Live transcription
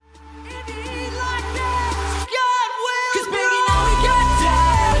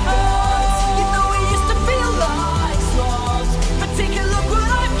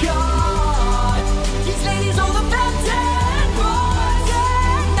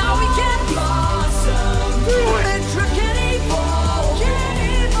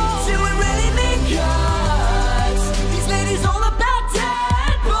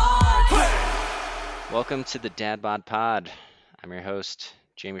Welcome to the Dad Bod Pod. I'm your host,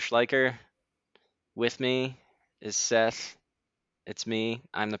 Jamie Schleicher. With me is Seth. It's me.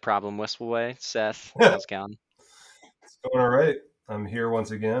 I'm the problem Whistleway. Seth, how's it going? It's going all right. I'm here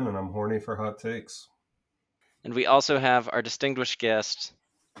once again, and I'm horny for hot takes. And we also have our distinguished guest,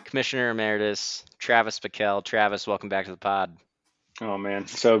 Commissioner Emeritus Travis Bickell. Travis, welcome back to the pod. Oh man,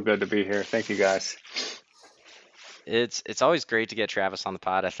 so good to be here. Thank you guys. It's always great to get Travis on the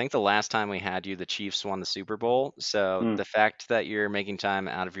pod. I think the last time we had you, the Chiefs won the Super Bowl. So Mm, the fact that you're making time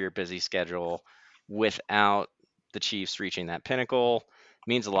out of your busy schedule without the Chiefs reaching that pinnacle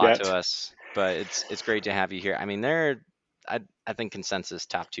means a lot to yet. us. But it's great to have you here. I mean, I think consensus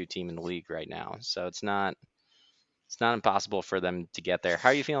top two team in the league right now. So it's not impossible for them to get there. How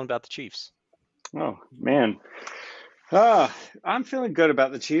are you feeling about the Chiefs? Oh man. Ah, I'm feeling good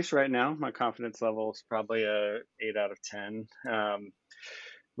about the Chiefs right now. My confidence level is probably a 8 out of 10.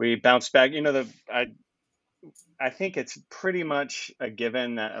 We bounced back. I think it's pretty much a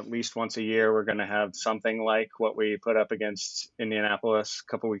given that at least once a year we're going to have something like what we put up against Indianapolis a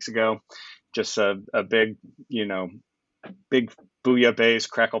couple weeks ago. Just a big, big booyah base,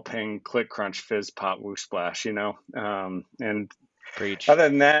 crackle ping, click crunch, fizz pop, woo splash. And Preach. other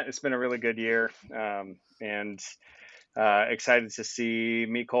than that, it's been a really good year, and excited to see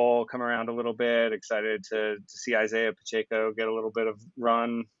Mecole come around a little bit. Excited to see Isaiah Pacheco get a little bit of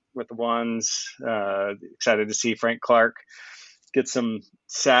run with the ones. Excited to see Frank Clark get some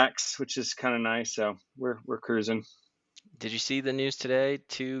sacks, which is kind of nice. So we're cruising. Did you see the news today?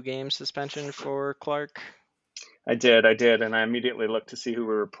 2 game suspension for Clark. I did, and I immediately looked to see who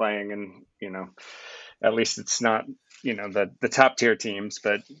we were playing, and at least it's not the top tier teams.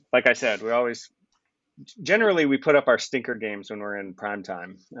 But like I said, we always generally we put up our stinker games when we're in prime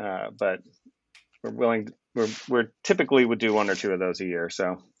time, but we're willing. We're typically would do one or two of those a year.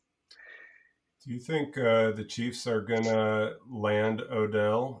 So Do you think the Chiefs are gonna land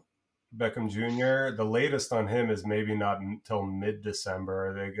Odell Beckham Jr.? The latest on him is maybe not until mid-December.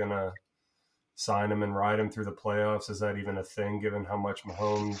 Are they gonna sign him and ride him through the playoffs? Is that even a thing, given how much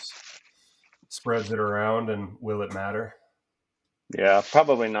Mahomes spreads it around, and will it matter? yeah,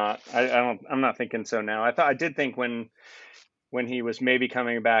 probably not. I don't. I'm not thinking so now. I did think when he was maybe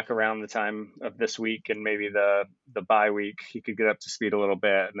coming back around the time of this week and maybe the bye week, he could get up to speed a little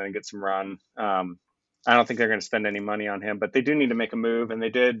bit and then get some run. I don't think they're going to spend any money on him, but they do need to make a move, and they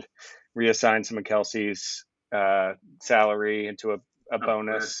did reassign some of Kelsey's salary into a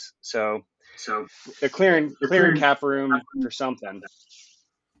bonus. So So they're clearing cap room for something.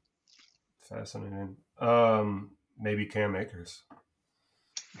 fascinating. Maybe Cam Akers.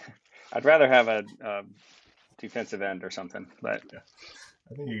 I'd rather have a defensive end or something, but Yeah.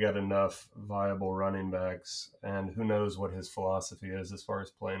 I think you got enough viable running backs, and who knows what his philosophy is as far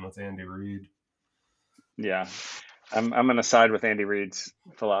as playing with Andy Reid. yeah, I'm going to side with Andy Reid's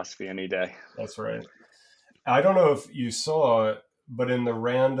philosophy any day. That's right. I don't know if you saw it, but in the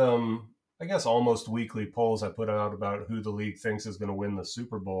random, I guess almost weekly polls I put out about who the league thinks is going to win the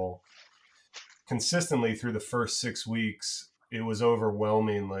Super Bowl, consistently through the first 6 weeks, it was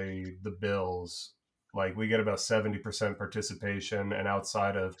overwhelmingly the Bills. Like we get about 70% participation, and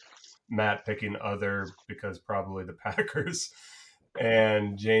outside of Matt picking other because probably the Packers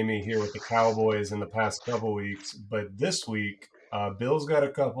and Jamie here with the Cowboys in the past couple weeks. But this week, Bills got a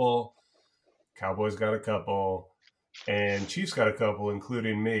couple, Cowboys got a couple, and Chiefs got a couple,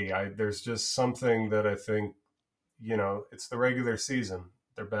 including me. There's just something that I think, it's the regular season.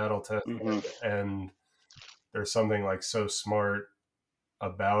 They're battle tested, Hmm. and there's something like so smart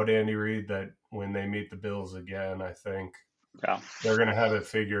about Andy Reid that when they meet the Bills again, I think Yeah, they're going to have it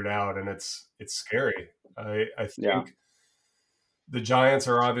figured out, and it's scary. I yeah. think the Giants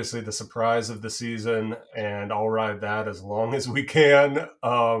are obviously the surprise of the season, and I'll ride that as long as we can.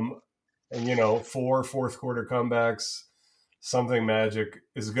 And 4 fourth quarter comebacks, something magic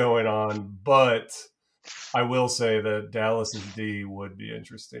is going on. But I will say that Dallas's D would be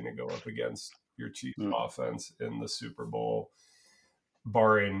interesting to go up against your Chiefs Mm. offense in the Super Bowl,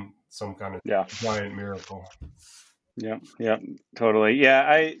 barring some kind of Yeah, giant miracle. yeah, yeah, totally.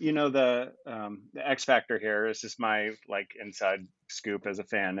 Yeah, the X factor here is just my like inside scoop as a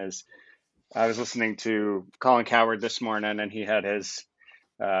fan is I was listening to Colin Coward this morning, and he had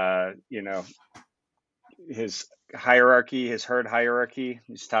uh, you know, his hierarchy, his herd hierarchy,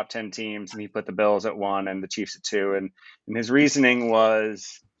 his top 10 teams, and he put the Bills at 1 and the Chiefs at 2. And his reasoning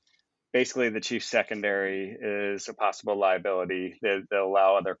was basically the Chiefs secondary is a possible liability. They'll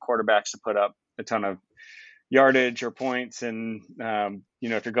allow other quarterbacks to put up a ton of yardage or points. And,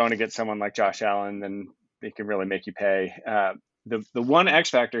 if you're going to get someone like Josh Allen, then they can really make you pay. the one X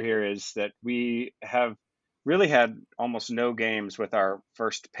factor here is that we have really had almost no games with our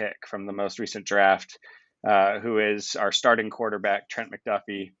first pick from the most recent draft, who is our starting quarterback, Trent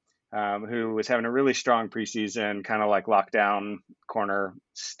McDuffie, who was having a really strong preseason, kind of like lockdown corner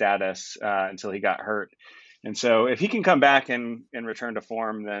status until he got hurt. And so if he can come back and return to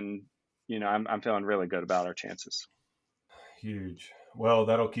form, then, I'm feeling really good about our chances. Huge. Well,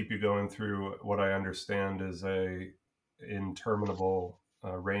 that'll keep you going through what I understand is a interminable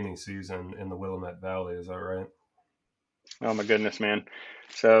rainy season in the Willamette Valley. Is that right? Oh my goodness, man.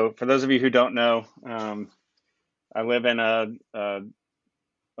 So for those of you who don't know, I live in a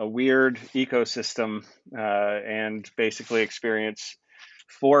weird ecosystem and basically experience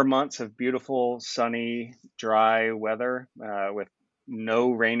 4 months of beautiful, sunny, dry weather with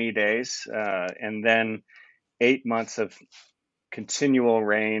no rainy days, and then 8 months of continual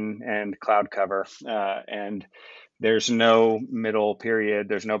rain and cloud cover. And there's no middle period,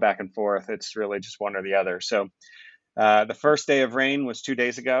 there's no back and forth. It's really just one or the other. So the first day of rain was 2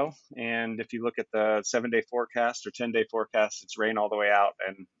 days ago, and if you look at the 7-day forecast or 10-day forecast, it's rain all the way out,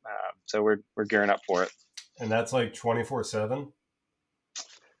 and so we're gearing up for it. And that's like 24/7.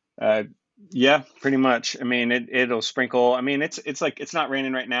 Yeah, pretty much. I mean, it'll sprinkle. I mean, it's like it's not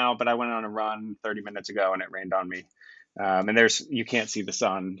raining right now, but I went on a run 30 minutes ago and it rained on me. And you can't see the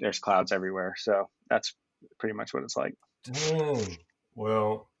sun. There's clouds everywhere, so that's pretty much what it's like. Dang.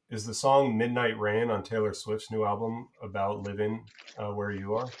 Well, is the song Midnight Rain on Taylor Swift's new album about living where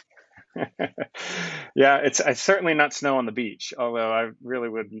you are? Yeah, it's certainly not snow on the beach, although I really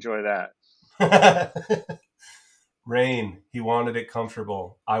would enjoy that. Rain, he wanted it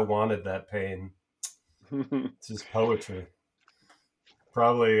comfortable. I wanted that pain. It's just poetry.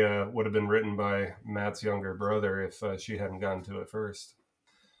 Probably would have been written by Matt's younger brother if she hadn't gotten to it first.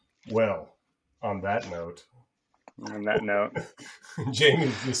 Well, on that note,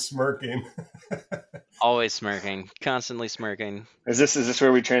 Jamie's just smirking. Always smirking, constantly smirking. Is this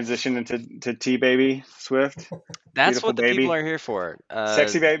where we transition into T baby Swift? That's Beautiful what the baby. people are here for.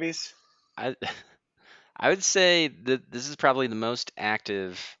 Sexy babies. I would say that this is probably the most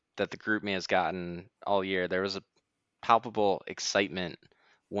active that the group me has gotten all year. There was a palpable excitement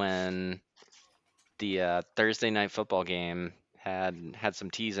when the Thursday night football game had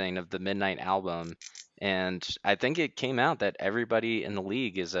some teasing of the Midnight album, and I think it came out that everybody in the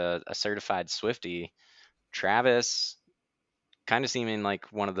league is a certified Swiftie. Travis kind of seeming like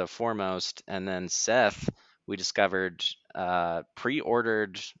one of the foremost, and then Seth, we discovered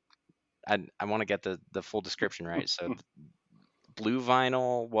pre-ordered. I want to get the full description right. So blue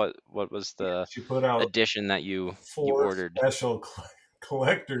vinyl. What was the She put out edition that you 4 ordered? special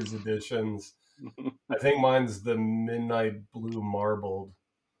collector's editions. I think mine's the Midnight Blue Marbled.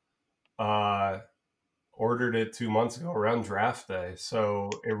 Ordered it 2 months ago around draft day,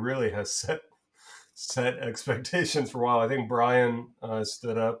 so it really has set expectations for a while. I think Brian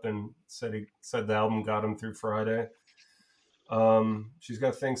stood up and said the album got him through Friday. She's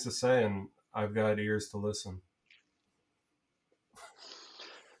got things to say, and I've got ears to listen.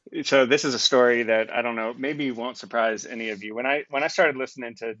 So this is a story that I don't know, maybe won't surprise any of you. When I started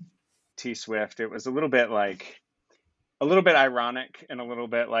listening to T Swift, it was a little bit ironic and a little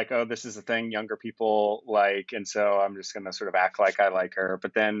bit like, oh, this is a thing younger people like, and so I'm just going to sort of act like I like her.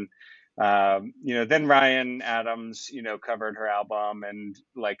 But then, then Ryan Adams, covered her album and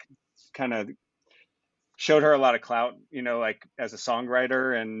like kind of showed her a lot of clout, like as a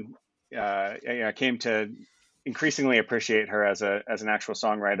songwriter, and I came to increasingly appreciate her as an actual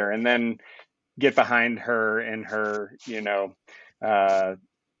songwriter, and then get behind her and her,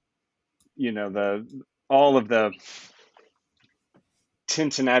 all of the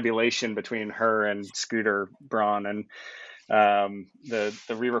tintinnabulation between her and Scooter Braun, and the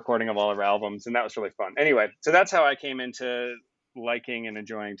re-recording of all of her albums, and that was really fun. Anyway, so that's how I came into liking and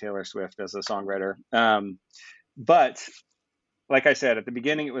enjoying Taylor Swift as a songwriter. But like I said, at the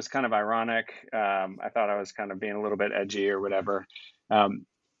beginning, it was kind of ironic. I thought I was kind of being a little bit edgy or whatever.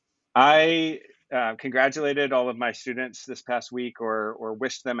 I congratulated all of my students this past week, or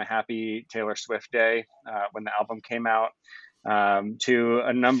wished them a happy Taylor Swift day when the album came out, to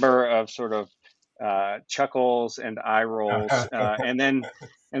a number of sort of chuckles and eye rolls, and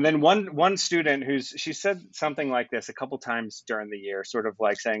then one student she said something like this a couple times during the year, sort of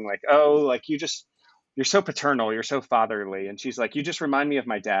like saying like, oh, like you're so paternal, you're so fatherly, and she's like, you just remind me of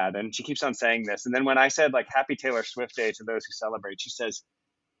my dad, and she keeps on saying this. And then when I said like happy Taylor Swift day to those who celebrate, she says,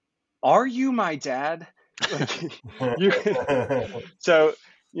 are you my dad? Like, so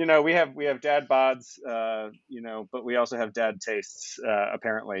we have dad bods, but we also have dad tastes,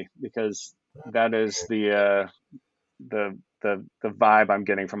 apparently, because that is the the vibe I'm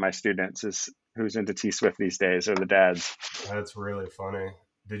getting from my students is who's into T Swift these days are the dads. That's really funny.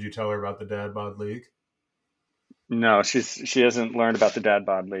 Did you tell her about the Dad Bod League? No, she hasn't learned about the Dad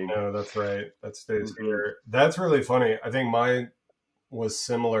Bod League. No, that's right. That stays Hmm. here. That's really funny. I think mine was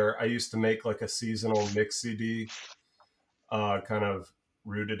similar. I used to make like a seasonal mix CD, kind of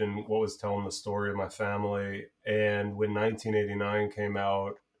rooted in what was telling the story of my family. And when 1989 came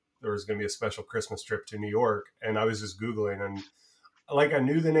out, there was going to be a special Christmas trip to New York, and I was just Googling, and like I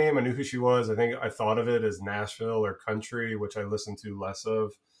knew the name, I knew who she was. I think I thought of it as Nashville or country, which I listened to less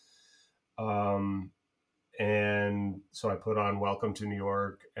of. Um, and so I put on Welcome to New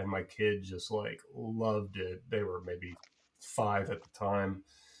York, and my kid just like loved it. They were maybe 5 at the time,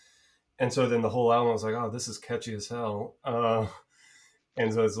 and so then the whole album I was like, oh, this is catchy as hell.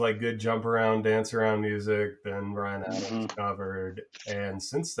 And so it's like good jump around, dance around music. Then Ryan Hmm. Adams covered, and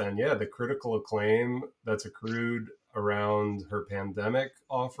since then, yeah, the critical acclaim that's accrued around her pandemic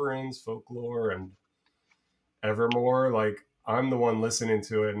offerings, Folklore and Evermore, like I'm the one listening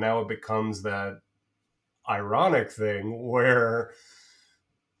to it. Now it becomes that ironic thing where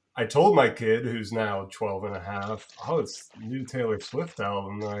I told my kid, who's now 12 and a half, oh, it's new Taylor Swift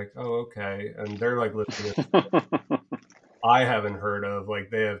album. They're like, oh, okay. And they're like listening to I haven't heard of. Like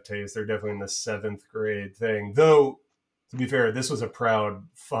they have taste. They're definitely in the 7th grade thing. Though, to be fair, this was a proud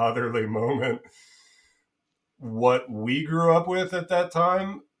fatherly moment. What we grew up with at that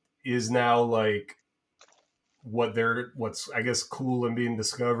time is now like what's I guess cool and being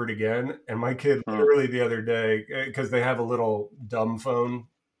discovered again. And my kid literally the other day, because they have a little dumb phone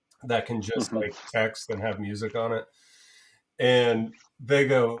that can just like text and have music on it, and they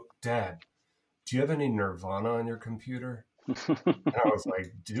go, Dad, do you have any Nirvana on your computer? And I was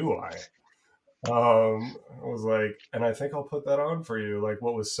like, do I? I was like, and I think I'll put that on for you. Like,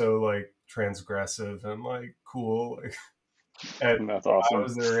 what was so like transgressive and like cool? Like, at That's when I awesome.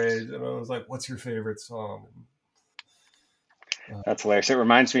 was their age, and I was like, "What's your favorite song?" That's hilarious. It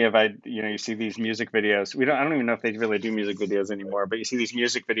reminds me of you see these music videos. I don't even know if they really do music videos anymore, but you see these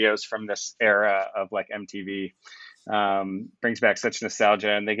music videos from this era of like MTV. Brings back such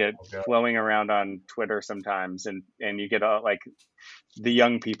nostalgia, and they get Oh, God. flowing around on Twitter sometimes, and you get all like the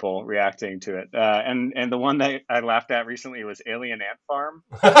young people reacting to it. And the one that I laughed at recently was Alien Ant Farm.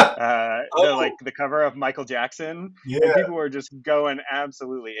 The Oh, like the cover of Michael Jackson, and yeah, people were just going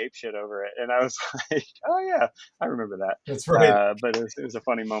absolutely apeshit over it. And I was like, oh yeah, I remember that's that. right. But it was a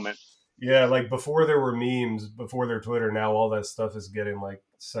funny moment. Yeah, like before there were memes, before their Twitter, now all that stuff is getting like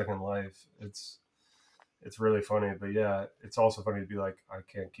second life. It's really funny, but yeah, it's also funny to be like, I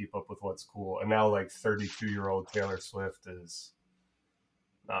can't keep up with what's cool. And now like 32-year-old Taylor Swift is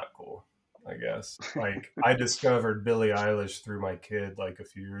not cool, I guess. Like I discovered Billie Eilish through my kid like a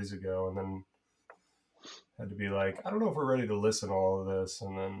few years ago, and then had to be like, I don't know if we're ready to listen to all of this.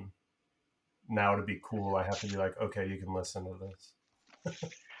 And then now to be cool, I have to be like, okay, you can listen to this.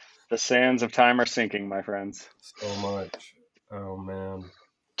 The sands of time are sinking, my friends. So much. Oh man.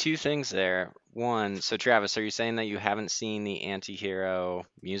 Two things there. One, so Travis, are you saying that you haven't seen the Anti-Hero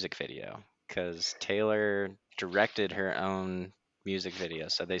music video? Because Taylor directed her own music video,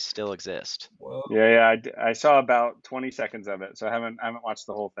 so they still exist. Well, Yeah, I saw about 20 seconds of it, so I haven't watched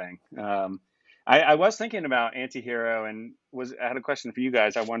the whole thing. I was thinking about Antihero, and I had a question for you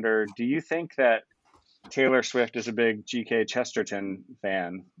guys. I wonder, do you think that Taylor Swift is a big G.K. Chesterton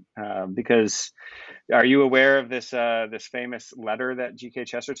fan? Because are you aware of this famous letter that G.K.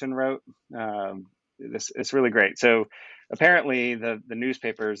 Chesterton wrote? This It's really great. So apparently the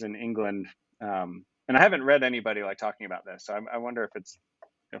newspapers in England, and I haven't read anybody like talking about this, so I wonder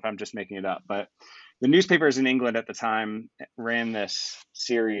if I'm just making it up, but the newspapers in England at the time ran this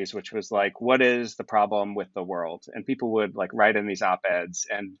series, which was like, what is the problem with the world? And people would like write in these op-eds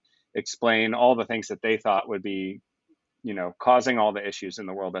and explain all the things that they thought would be, causing all the issues in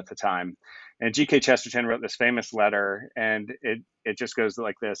the world at the time. And G.K. Chesterton wrote this famous letter, and it just goes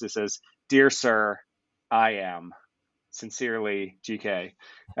like this. It says, "Dear Sir, I am. Sincerely, GK."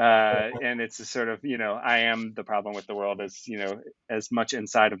 And it's a sort of, I am the problem with the world, as as much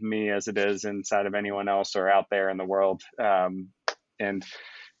inside of me as it is inside of anyone else or out there in the world. And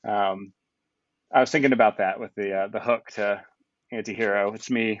um, I was thinking about that with the hook to Antihero. It's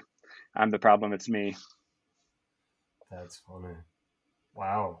me. I'm the problem. It's me. that's funny.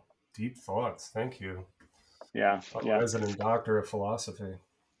 Wow. Deep thoughts. Thank you. Yeah, A yeah. resident doctor of philosophy.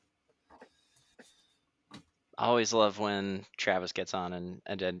 I always love when Travis gets on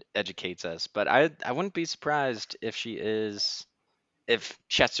and educates us, but I wouldn't be surprised if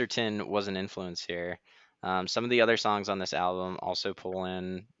Chesterton was an influence here. Some of the other songs on this album also pull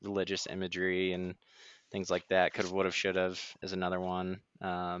in religious imagery and things like that. Could have, would have, should have is another one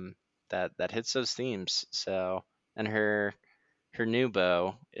that hits those themes. So, and her new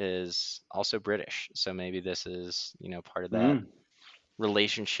beau is also British, so maybe this is, part of that Mm.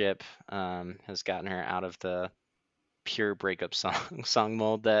 relationship, has gotten her out of the pure breakup song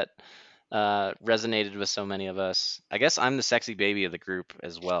mold that resonated with so many of us. I guess I'm the sexy baby of the group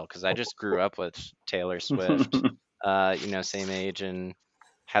as well because I just grew up with Taylor Swift, same age, and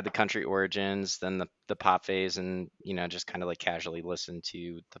had the country origins, then the pop phase, and just kind of like casually listened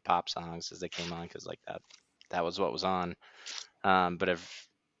to the pop songs as they came on because like that was what was on. But I've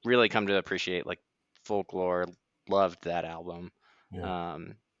really come to appreciate like Folklore. Loved that album. Yeah.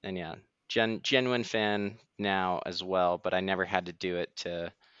 And yeah, genuine fan now as well, but I never had to do it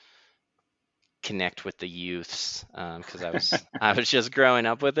to connect with the youths because I was just growing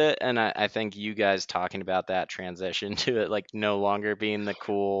up with it, and I think you guys talking about that transition to it like no longer being the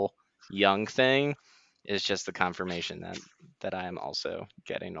cool young thing is just the confirmation that I am also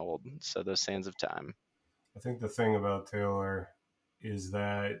getting old. So those sands of time. I think the thing about Taylor is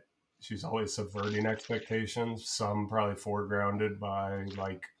that she's always subverting expectations. Some probably foregrounded by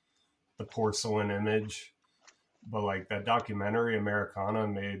like the porcelain image, but like that documentary Americana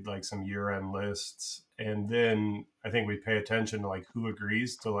made like some year-end lists, and then I think we pay attention to like who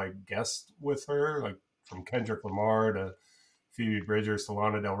agrees to like guest with her, like from Kendrick Lamar to Phoebe Bridgers to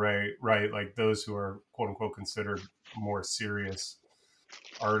Lana Del Rey, right? Like those who are quote unquote considered more serious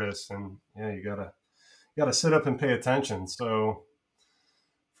artists, and yeah, you gotta sit up and pay attention. So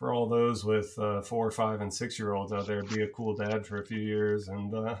for all those with 4, 5, and 6 year olds out there, be a cool dad for a few years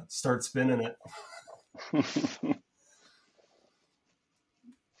and start spinning it.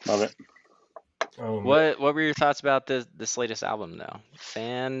 Love it. What were your thoughts about this latest album though?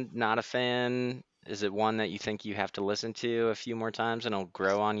 Fan, not a fan? Is it one that you think you have to listen to a few more times and it'll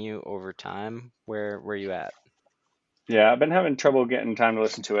grow on you over time? Where you at? Yeah, I've been having trouble getting time to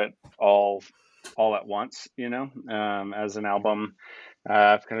listen to it all at once, as an album.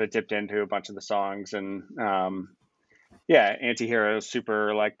 I've kind of dipped into a bunch of the songs, and yeah, Antihero is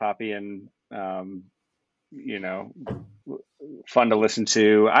super like poppy and you know fun to listen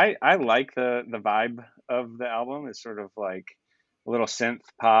to. I like the vibe of the album. It's sort of like a little synth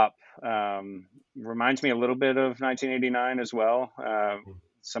pop. Reminds me a little bit of 1989 as well.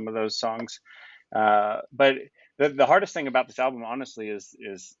 Some of those songs, but the hardest thing about this album, honestly,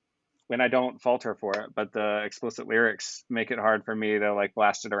 is when I don't falter for it, but the explicit lyrics make it hard for me to like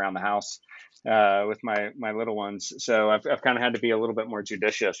blast it around the house with my little ones. So I've kind of had to be a little bit more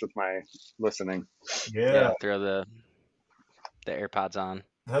judicious with my listening. Yeah, Yeah, throw the AirPods on.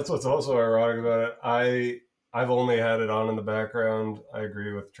 that's what's also ironic about it. I've only had it on in the background. I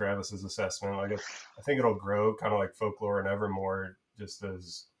agree with Travis's assessment. Like I think it'll grow, kind of like Folklore and Evermore, just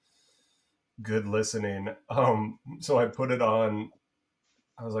as good listening. So I put it on.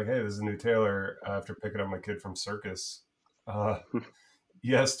 I was like, hey, this is a new Taylor after picking up my kid from circus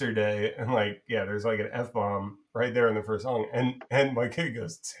yesterday, and like, yeah, there's like an F bomb right there in the first song, and my kid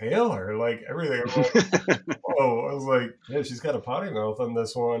goes Taylor, like everything. I'm like, whoa! I was like, yeah, she's got a potty mouth on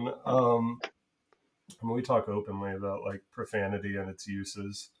this one. I mean, we talk openly about like profanity and its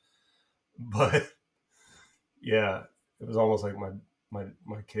uses, but yeah, it was almost like my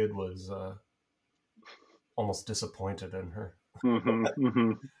kid was almost disappointed in her. Hmm, hmm.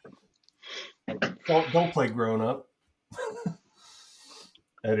 Don't play grown up.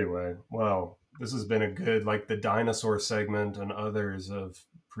 Anyway, well, this has been a good, like the dinosaur segment and others of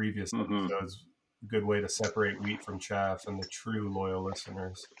previous Hmm. episodes. Good way to separate wheat from chaff and the true loyal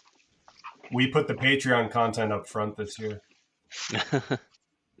listeners. We put the Patreon content up front this year.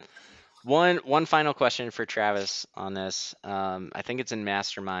 One final question for Travis on this. I think it's in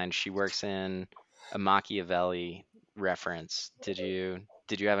Mastermind. She works in a Machiavelli reference. Did you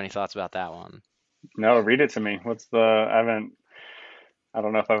have any thoughts about that one? No, read it to me. I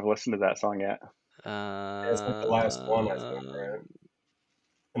don't know if I've listened to that song yet. It's like the last one, I think, Uh, right?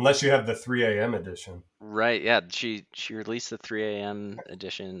 Unless you have the 3 a.m. edition. right, yeah. She released the 3 a.m.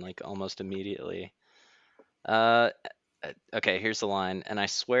 edition like almost immediately. Uh, okay, here's the line. And I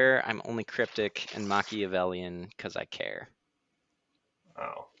swear I'm only cryptic and Machiavellian because I care.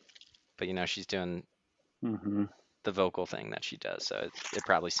 Oh. But she's doing Hmm. the vocal thing that she does, so it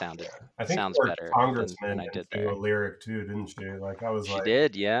probably sounds I think sounds our better than congressman I did into there. a lyric too, didn't she? Like I was She like,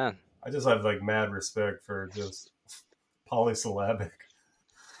 did, yeah. I just have like mad respect for just polysyllabic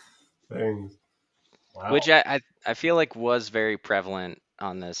things. Wow. Which I feel like was very prevalent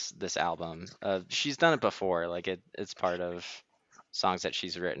on this album. She's done it before, like it's part of songs that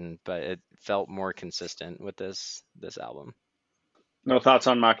she's written, but it felt more consistent with this album. No thoughts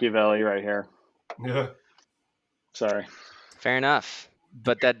on Machiavelli right here. Yeah. Sorry. Fair enough.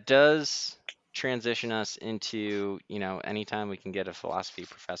 But that does transition us into, anytime we can get a philosophy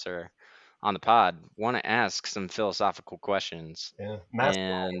professor on the pod, want to ask some philosophical questions. Yeah.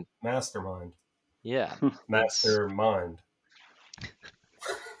 And Mastermind. yeah, let's Mastermind.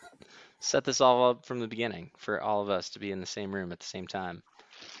 set this all up from the beginning for all of us to be in the same room at the same time.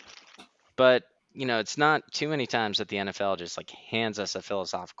 But, it's not too many times that the NFL just like hands us a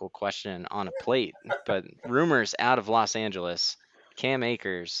philosophical question on a plate. But rumors out of Los Angeles, Cam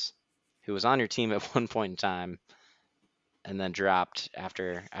Akers, who was on your team at one point in time and then dropped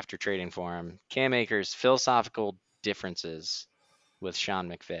after trading for him. Cam Akers, philosophical differences with Sean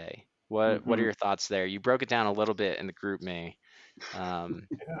McVay. What are your thoughts there? You broke it down a little bit in the group me.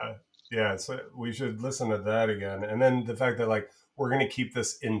 Yeah. So we should listen to that again. And then the fact that like we're going to keep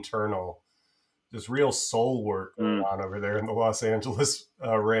this internal, this real soul work going on over there in the Los Angeles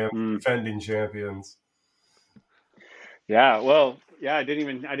Rams, defending champions. Yeah, well, yeah, I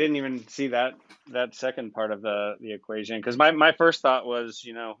didn't even see that second part of the equation, because my first thought was,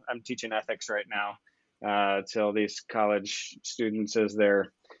 I'm teaching ethics right now to all these college students as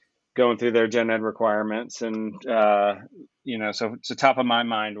they're going through their gen ed requirements, and so top of my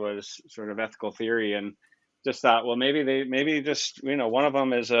mind was sort of ethical theory, and just thought, well, maybe just one of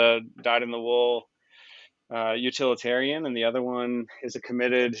them is a dyed in the wool utilitarian, and the other one is a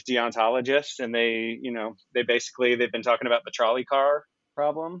committed deontologist, and they've been talking about the trolley car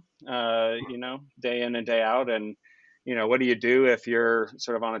problem, day in and day out, and what do you do if you're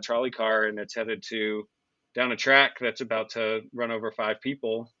sort of on a trolley car and it's headed down a track that's about to run over 5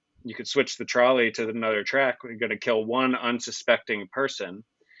 people? You could switch the trolley to another track. We're going to kill one unsuspecting person.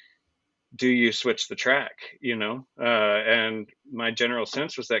 Do you switch the track? And my general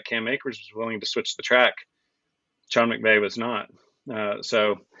sense was that Cam Akers was willing to switch the track. Sean McVay was not.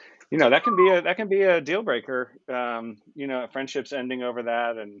 So, that can be a deal breaker. Friendships ending over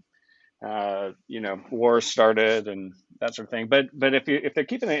that, and wars started and that sort of thing. But if they're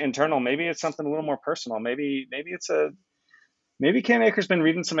keeping it internal, maybe it's something a little more personal. Maybe Cam Akers been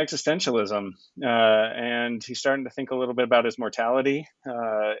reading some existentialism, and he's starting to think a little bit about his mortality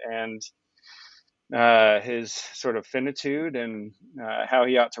and his sort of finitude, and how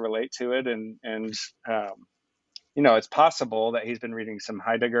he ought to relate to it, and it's possible that he's been reading some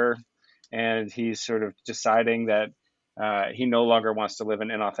Heidegger, and he's sort of deciding that he no longer wants to live an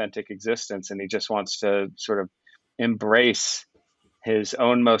inauthentic existence, and he just wants to sort of embrace his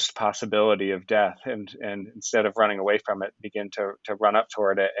own most possibility of death, and instead of running away from it, begin to run up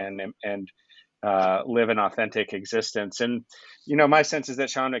toward it and live an authentic existence. And my sense is that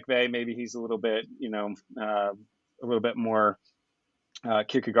Sean McVay, maybe he's a little bit more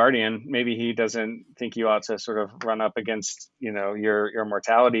Kierkegaardian. Maybe he doesn't think you ought to sort of run up against your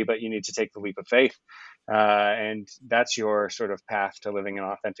mortality, but you need to take the leap of faith, and that's your sort of path to living an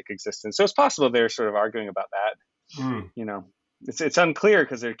authentic existence. So it's possible they're sort of arguing about that. It's unclear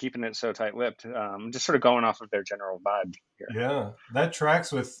because they're keeping it so tight-lipped. Just sort of going off of their general vibe here. Yeah, that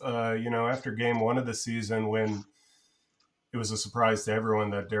tracks with after game 1 of the season, when it was a surprise to everyone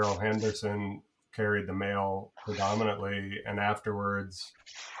that Darrell Henderson carried the mail predominantly, and afterwards,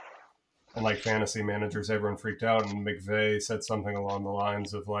 and like fantasy managers, everyone freaked out, and McVay said something along the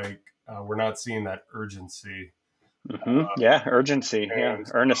lines of like, we're not seeing that urgency. Urgency,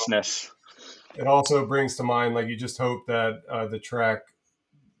 earnestness. It also brings to mind, like, you just hope that the track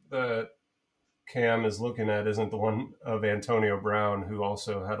that Cam is looking at isn't the one of Antonio Brown, who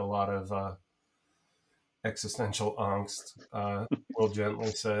also had a lot of existential angst, we'll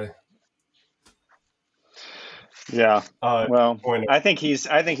gently say. Yeah. Well, I think he's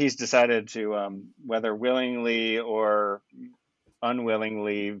decided to, whether willingly or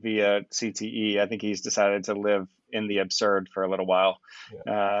unwillingly via CTE, I think he's decided to live in the absurd for a little while.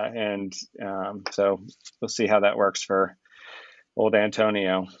 And so we'll see how that works for old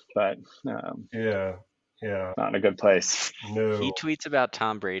Antonio, but not in a good place. No. He tweets about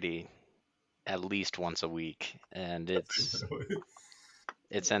Tom Brady at least once a week, and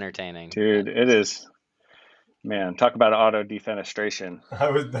it's entertaining. Dude, it is. Man, talk about auto defenestration.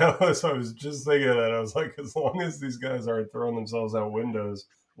 I was just thinking of that. I was like, as long as these guys aren't throwing themselves out windows,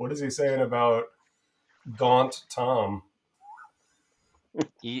 what is he saying about Gaunt Tom?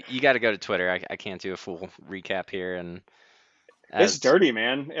 You got to go to Twitter. I can't do a full recap here, and it's dirty,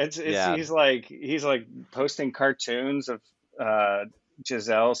 man. It's he's like posting cartoons of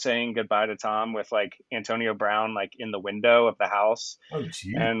Giselle saying goodbye to Tom with like Antonio Brown like in the window of the house,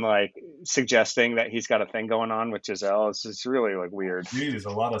 and like suggesting that he's got a thing going on with Giselle. It's really like weird. Geez,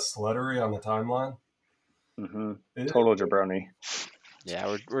 a lot of sluttery on the timeline. Total jabroni.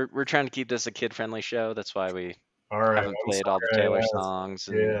 Yeah, we're trying to keep this a kid-friendly show. That's why we All right, haven't I'm played all the sorry Taylor I asked. songs,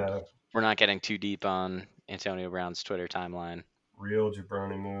 and Yeah, we're not getting too deep on Antonio Brown's Twitter timeline. real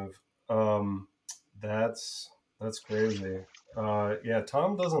jabroni move. Um, that's crazy. Yeah,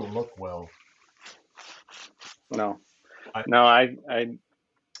 Tom doesn't look well. No, I no,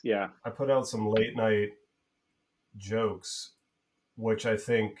 yeah, I put out some late night jokes, which I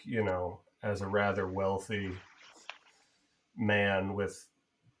think, as a rather wealthy man with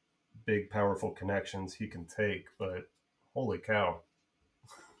big, powerful connections, he can take. But holy cow,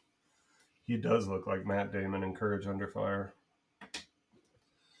 he does look like Matt Damon in Courage Under Fire.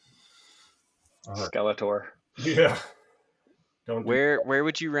 Skeletor. Yeah, don't do Where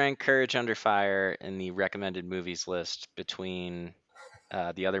would you rank Courage Under Fire in the recommended movies list between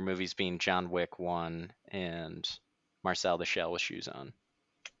the other movies being John Wick 1 and Marcel the Shell with Shoes On?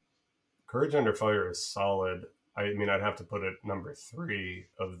 Courage Under Fire is solid. I mean, I'd have to put it number 3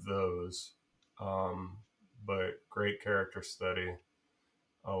 of those. Um, but great character study.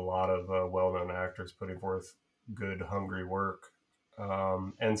 A lot of well-known actors putting forth good, hungry work,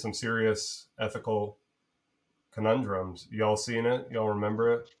 and some serious ethical conundrums. Y'all seen it? Y'all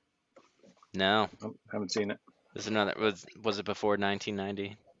remember it? No, Oh, haven't seen it. this is another. Was it before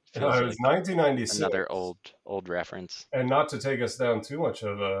 1990? It Feels was like 1996, another old reference. and not to take us down too much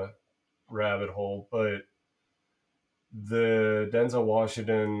of a rabbit hole, but the Denzel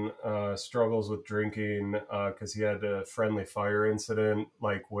Washington struggles with drinking because he had a friendly fire incident,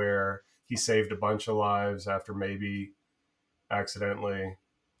 like where he saved a bunch of lives after maybe accidentally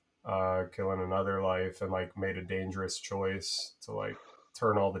killing another life, and like made a dangerous choice to like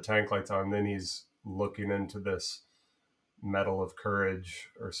turn all the tank lights on. Then he's looking into this Medal of Courage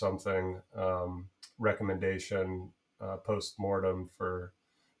or something recommendation post mortem for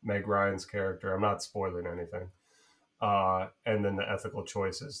Meg Ryan's character. I'm not spoiling anything. And then the ethical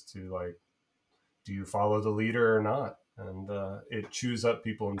choices to like, do you follow the leader or not? And it chews up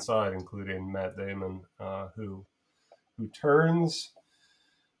people inside, including Matt Damon, who turns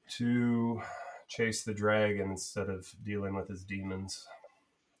to chase the dragon instead of dealing with his demons.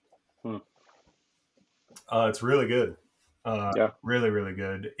 Hmm. It's really good. Yeah. Really, really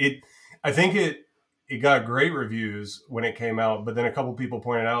good. I think it got great reviews when it came out, but then a couple people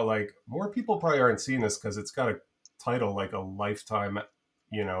pointed out like more people probably aren't seeing this because it's got a title like a Lifetime,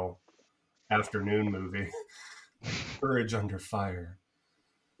 afternoon movie. Courage Under Fire.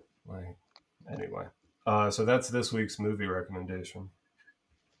 Like, anyway. So that's this week's movie recommendation.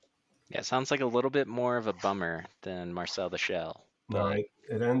 Yeah, sounds like a little bit more of a bummer than Marcel the Shell. No, But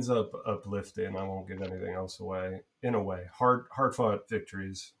it ends up uplifting. I won't give anything else away. In a way, hard fought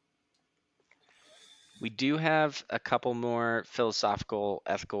victories. we do have a couple more philosophical,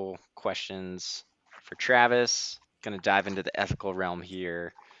 ethical questions for Travis. Going to dive into the ethical realm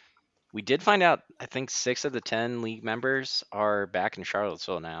here. We did find out, I think 6 of the 10 league members are back in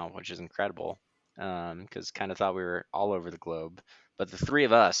Charlottesville now, which is incredible. Because kind of thought we were all over the globe, but the 3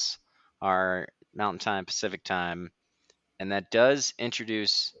 of us are Mountain Time, Pacific Time, and that does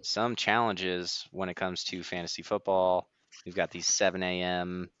introduce some challenges when it comes to fantasy football. We've got these 7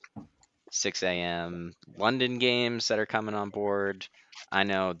 a.m., 6 a.m. London games that are coming on board. I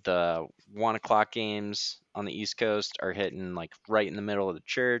know the 1 o'clock games on the East Coast are hitting like right in the middle of the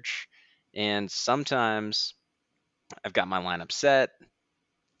church. And sometimes I've got my lineup set,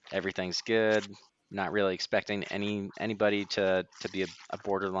 everything's good, not really expecting anybody to be a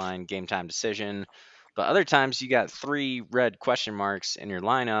borderline game time decision. But other times you got 3 red question marks in your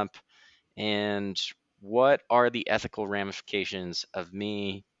lineup, and what are the ethical ramifications of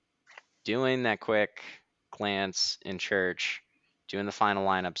me doing that quick glance in church, doing the final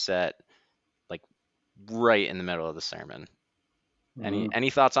lineup set, like right in the middle of the sermon? Any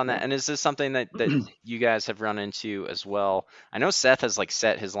thoughts on that? And is this something that you guys have run into as well? I know Seth has like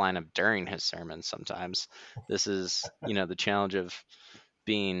set his lineup during his sermons sometimes. This is, the challenge of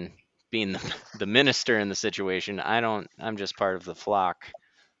being the minister in the situation. I'm just part of the flock.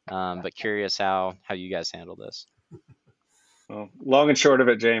 But curious how you guys handle this. Well, long and short of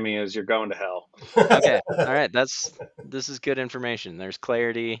it, Jamie, is you're going to hell. Okay. All right. This is good information. There's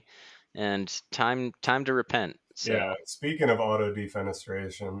clarity and time to repent. So Yeah. Speaking of auto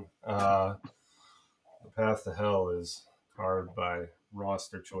defenestration, the path to hell is carved by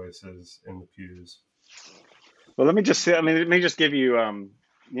roster choices in the pews. Well, let me just say, let me just give you,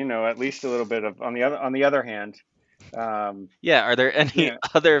 at least a little bit of on the other hand. yeah, are there any Yeah.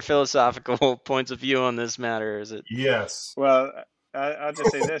 other philosophical points of view on this matter? Is it? Yes. Well, I'll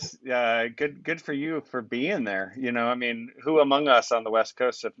just say this: good for you for being there. I mean, who among us on the West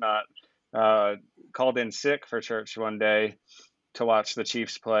Coast have not called in sick for church one day to watch the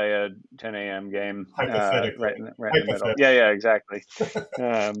Chiefs play a 10 a.m. game Hypothetically. right in the middle. Yeah, exactly.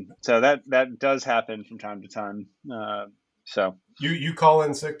 So that does happen from time to time. So you call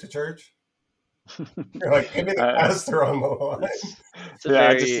in sick to church? You're like, give me the pastor on the line. It's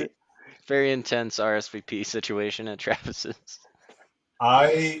a very intense RSVP situation at Travis's.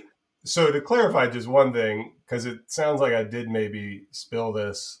 So to clarify just one thing, because it sounds like I did maybe spill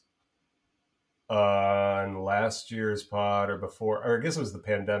this in last year's pod or before, or I guess it was the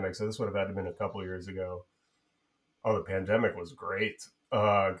pandemic, so this would have had to been a couple years ago. Oh, the pandemic was great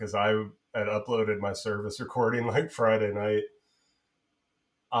because I had uploaded my service recording like Friday night.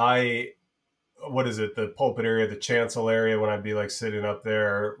 What is it, the pulpit area, the chancel area, when I'd be like sitting up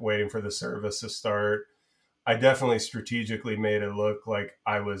there waiting for the service to start, I definitely strategically made it look like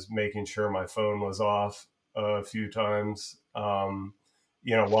I was making sure my phone was off a few times,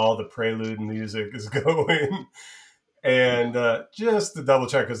 while the prelude music is going. And just to double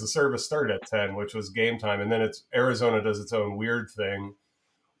check, because the service started at 10, which was game time. And then Arizona does its own weird thing,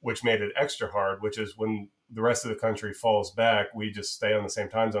 which made it extra hard, which is when the rest of the country falls back, we just stay on the same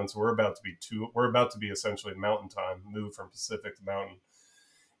time zone. So we're about to be essentially mountain time, move from Pacific to mountain.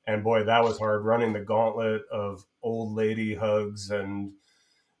 And boy, that was hard, running the gauntlet of old lady hugs and,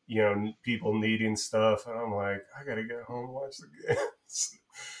 people needing stuff. And I'm like, I got to get home and watch the games.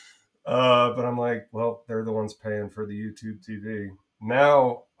 But I'm like, well, they're the ones paying for the YouTube TV.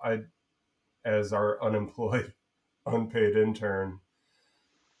 Now, as our unemployed, unpaid intern,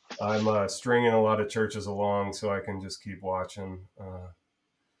 I'm stringing a lot of churches along so I can just keep watching.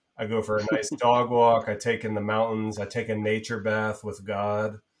 I go for a nice dog walk. I take in the mountains. I take a nature bath with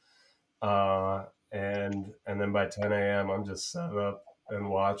God. And then by 10 a.m., I'm just set up and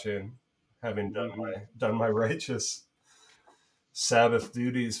watching, having done my righteous Sabbath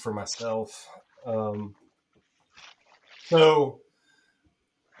duties for myself. So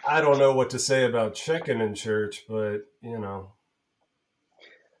I don't know what to say about checking in church, but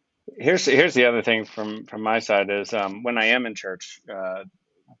Here's the other thing from my side is when I am in church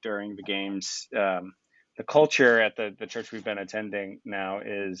during the games, the culture at the church we've been attending now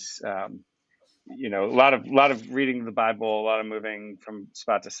is a lot of reading the Bible, a lot of moving from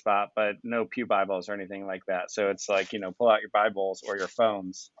spot to spot, but no pew Bibles or anything like that. So it's like, pull out your Bibles or your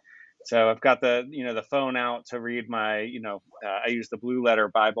phones. So I've got the phone out to read my, I use the Blue Letter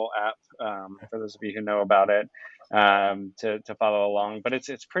Bible app for those of you who know about it to follow along. But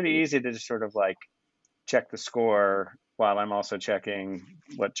it's pretty easy to just sort of like check the score while I'm also checking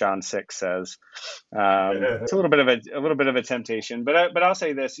what John 6 says. It's a little bit of a temptation, but I'll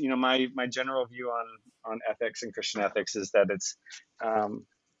say this, my general view on ethics and Christian ethics is that it's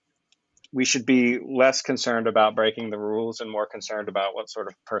we should be less concerned about breaking the rules and more concerned about what sort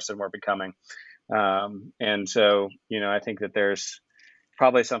of person we're becoming. And so, I think that there's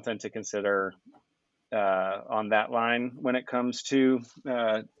probably something to consider on that line when it comes to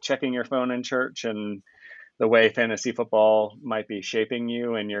checking your phone in church and the way fantasy football might be shaping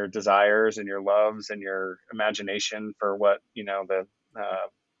you and your desires and your loves and your imagination for what,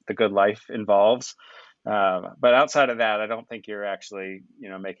 the good life involves. But outside of that, I don't think you're actually,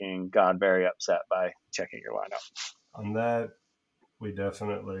 making God very upset by checking your lineup. On that, we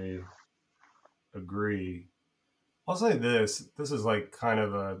definitely agree. I'll say this is like kind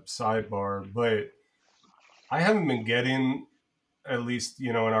of a sidebar, but I haven't been getting, at least,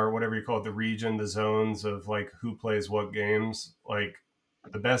 in our, whatever you call it, the region, the zones of like who plays what games, like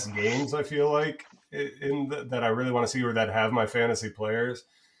the best games, I feel like, that I really want to see or that have my fantasy players.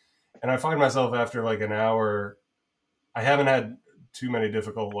 And I find myself after like an hour, I haven't had too many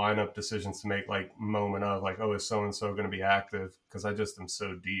difficult lineup decisions to make, like moment of like, oh, is so-and-so going to be active? Because I just am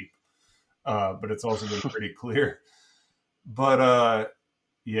so deep. But it's also been pretty clear. But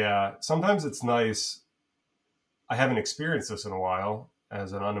yeah, sometimes it's nice. I haven't experienced this in a while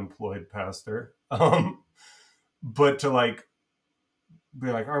as an unemployed pastor. But to like be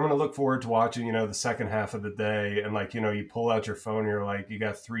like, I'm going to look forward to watching, the second half of the day. And like, you pull out your phone, you're like, you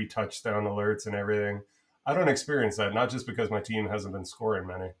got 3 touchdown alerts and everything. I don't experience that, not just because my team hasn't been scoring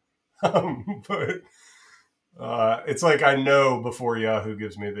many, but it's like I know before Yahoo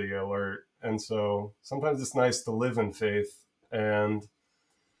gives me the alert. And so sometimes it's nice to live in faith and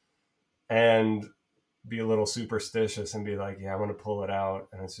be a little superstitious and be like, yeah, I'm going to pull it out.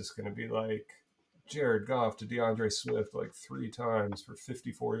 And it's just going to be like Jared Goff to DeAndre Swift like 3 times for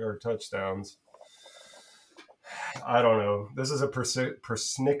 54-yard touchdowns. I don't know. This is a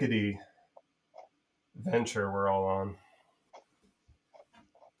persnickety venture we're all on.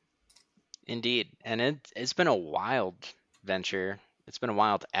 Indeed. And it's been a wild venture. It's been a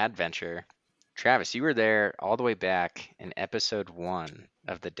wild adventure Travis, you were there all the way back in episode 1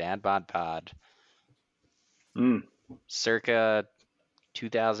 of the Dad Bod Pod, Mm. circa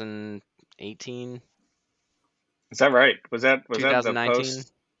 2018, Is that right? Was that the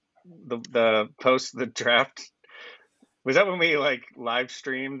 2019. post the draft? Was that when we like live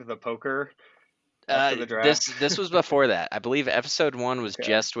streamed the poker after the draft? This was before that. I believe episode 1 was Okay.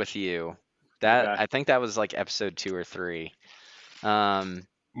 just with you. Okay. I think that was like episode 2 or 3. But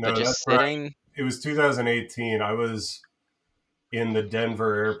No, just that's right. sitting. It was 2018. I was in the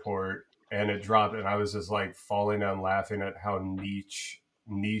Denver airport and it dropped, and I was just like falling down laughing at how niche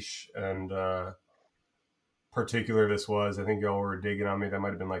and particular this was. I think y'all were digging on me. That might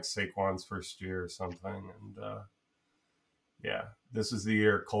have been like Saquon's first year or something. And yeah, this is the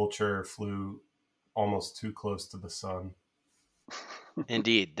year culture flew almost too close to the sun.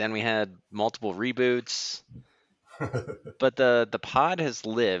 Indeed. Then we had multiple reboots. But the pod has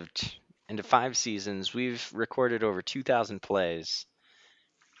lived into 5 seasons. We've recorded over 2,000 plays.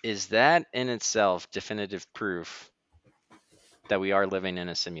 Is that in itself definitive proof that we are living in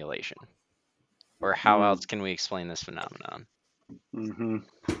a simulation? Or how else can we explain this phenomenon? Mm-hmm.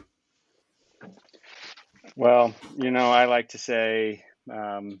 Well, I like to say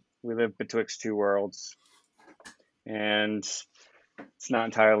we live betwixt two worlds, and it's not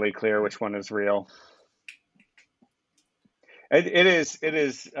entirely clear which one is real. It is, it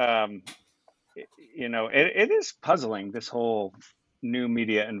is puzzling, this whole new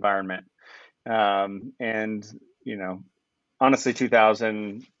media environment. And, honestly,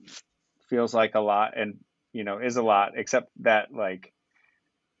 2000 feels like a lot and, is a lot, except that, like,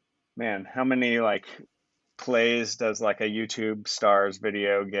 man, how many, like, plays does, like, a YouTube stars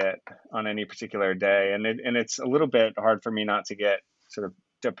video get on any particular day? And it's a little bit hard for me not to get sort of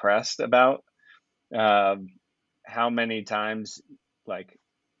depressed about how many times, like,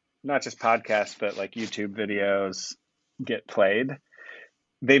 not just podcasts, but like YouTube videos get played.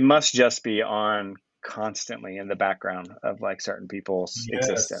 They must just be on constantly in the background of like certain people's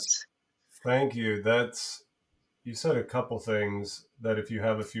existence. Thank you. You said a couple things that if you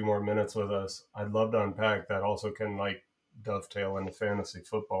have a few more minutes with us, I'd love to unpack that also can like dovetail into fantasy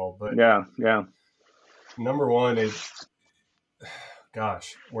football. But yeah. Number one is,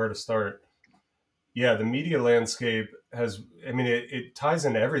 gosh, where to start? Yeah, the media landscape it ties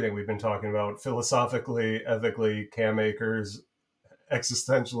into everything we've been talking about philosophically, ethically, Cam Akers,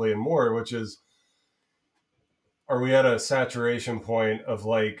 existentially, and more, which is, are we at a saturation point of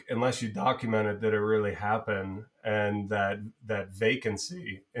like, unless you document it, did it really happen? And that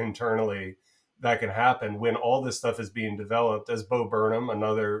vacancy internally that can happen when all this stuff is being developed, as Bo Burnham,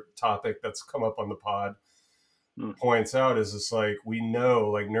 another topic that's come up on the pod, points out, is it's like, we know,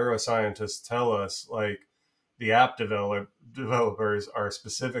 like neuroscientists tell us, like the app developers are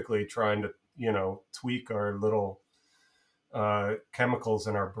specifically trying to, tweak our little chemicals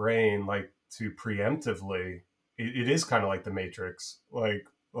in our brain, like to preemptively, it is kind of like the Matrix, like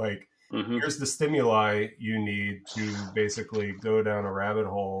here's the stimuli you need to basically go down a rabbit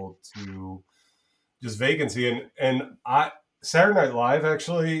hole to just vacancy. And Saturday Night Live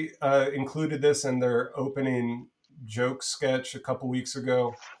actually included this in their opening joke sketch a couple weeks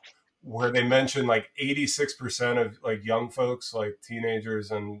ago, where they mentioned like 86% of like young folks, like teenagers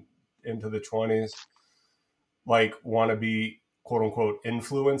and into the 20s, like want to be quote unquote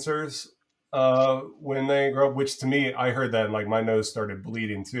influencers when they grow up, which to me, I heard that and like my nose started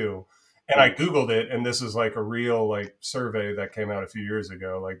bleeding too. And I Googled it, and this is like a real like survey that came out a few years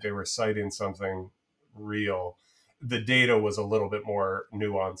ago. Like they were citing something real. The data was a little bit more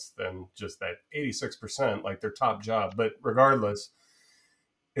nuanced than just that 86%, like their top job. But regardless,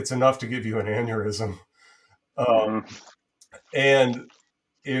 it's enough to give you an aneurysm. And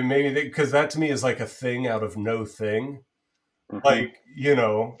it made me, because that to me is like a thing out of no thing. Like,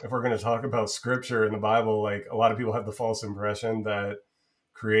 if we're going to talk about scripture in the Bible, like a lot of people have the false impression that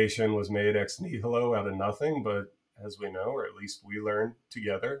creation was made ex nihilo, out of nothing. But as we know, or at least we learned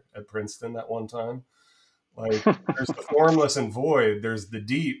together at Princeton that one time, like there's the formless and void, there's the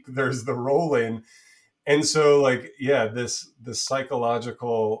deep, there's the rolling. And so like, yeah, this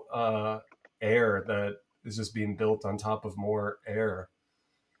psychological air that is just being built on top of more air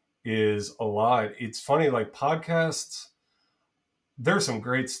is a lot. It's funny, like podcasts, there's some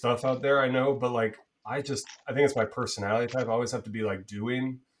great stuff out there, I know, but like I think it's my personality type. I always have to be like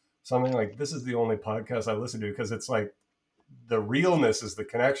doing something. Like this is the only podcast I listen to because it's like the realness is the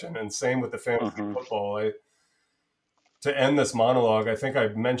connection. And same with the fantasy football. To end this monologue, I think I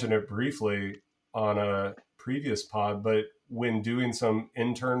mentioned it briefly on a previous pod, but when doing some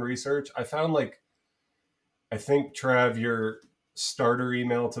intern research, I found like, I think Trav, you're starter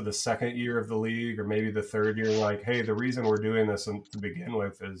email to the second year of the league, or maybe the third year, like, hey, the reason we're doing this to begin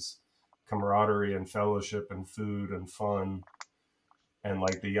with is camaraderie and fellowship and food and fun. And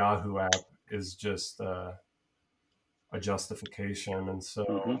like the Yahoo app is just a justification. And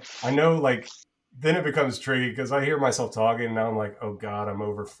so I know, like, then it becomes tricky because I hear myself talking and now I'm like, oh God, I'm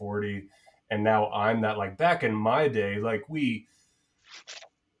over 40. And now I'm that, like, back in my day, like we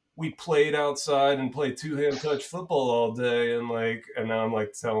played outside and played two-hand touch football all day. And now I'm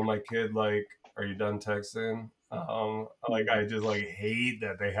like telling my kid, like, are you done texting? Like, I just like hate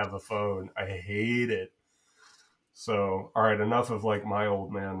that they have a phone. I hate it. So, all right, enough of like my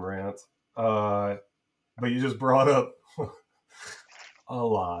old man rant. But you just brought up a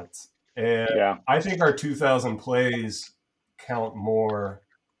lot. And Yeah. I think our 2000 plays count more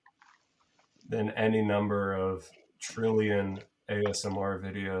than any number of trillion ASMR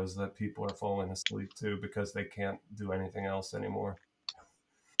videos that people are falling asleep to because they can't do anything else anymore.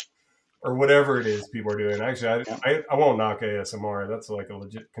 Or whatever it is people are doing. Actually, I won't knock ASMR. That's like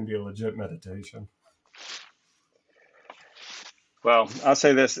can be a legit meditation. Well, I'll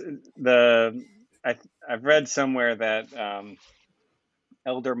say this: I've read somewhere that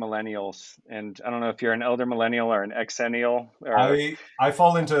elder millennials, and I don't know if you're an elder millennial or an exennial. Or I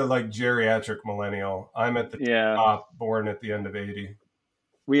fall into like geriatric millennial. I'm at the top, born at the end of 80.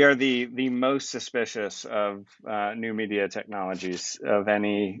 We are the most suspicious of new media technologies of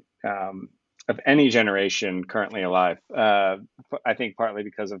any generation currently alive. I think partly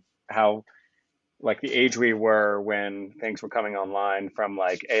because of how, like, the age we were when things were coming online, from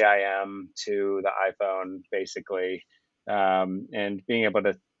like AIM to the iPhone, basically, and being able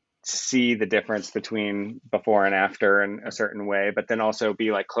to see the difference between before and after in a certain way, but then also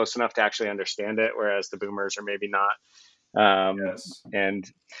be like close enough to actually understand it, whereas the boomers are maybe not. Yes. And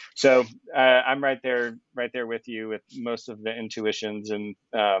so I'm right there with you with most of the intuitions, and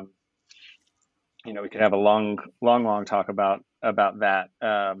we could have a long talk about that.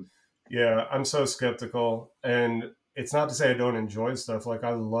 Yeah, I'm so skeptical, and it's not to say I don't enjoy stuff. Like,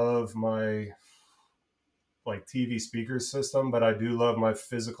 I love my like TV speaker system, but I do love my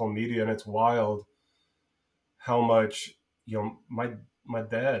physical media, and it's wild how much, my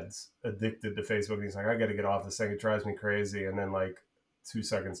dad's addicted to Facebook. And he's like, I got to get off this thing. It drives me crazy. And then like 2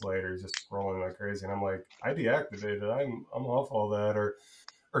 seconds later, he's just scrolling like crazy. And I'm like, I deactivated. I'm off all that. Or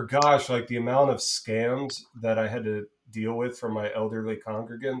gosh, like the amount of scams that I had to deal with from my elderly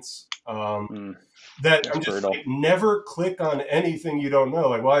congregants. That I'm just like, never click on anything you don't know.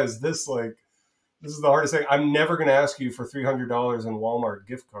 Like, why is this like? This is the hardest thing. I'm never going to ask you for $300 in Walmart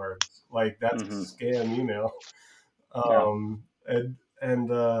gift cards. Like, that's a scam email. I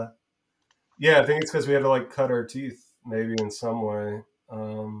think it's because we had to like cut our teeth maybe in some way.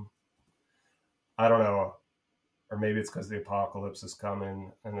 I don't know. Or maybe it's because the apocalypse is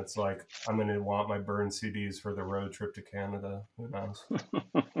coming and it's like, I'm going to want my burned CDs for the road trip to Canada. Who knows?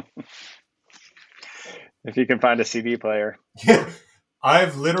 If you can find a CD player. Yeah.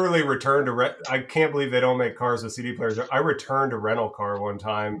 I've literally returned I can't believe they don't make cars with CD players. I returned a rental car one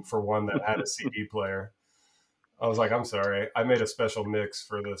time for one that had a CD player. I was like, I'm sorry. I made a special mix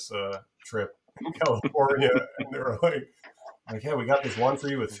for this trip in California. And they were like, yeah, we got this one for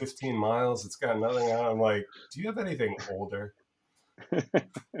you with 15 miles. It's got nothing on it. I'm like, do you have anything older?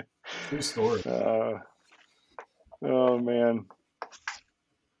 True story. Oh, man.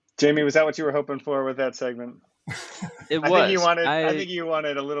 Jamie, was that what you were hoping for with that segment? It was. I think you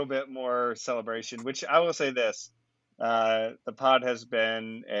wanted a little bit more celebration, which I will say this. The pod has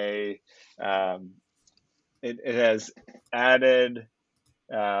been it has added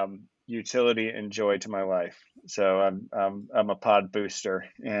utility and joy to my life. So I'm a pod booster,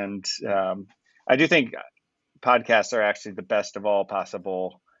 and I do think podcasts are actually the best of all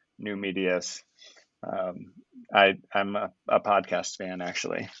possible new medias. I'm a podcast fan,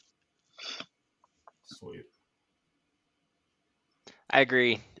 actually. Sweet. I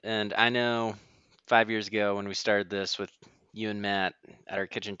agree, and I know 5 years ago when we started this with you and Matt at our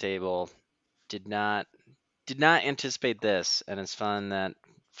kitchen table, did not anticipate this, and it's fun that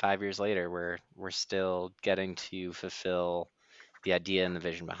 5 years later we're still getting to fulfill the idea and the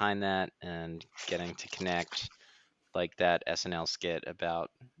vision behind that, and getting to connect, like that SNL skit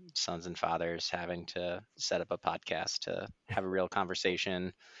about sons and fathers having to set up a podcast to have a real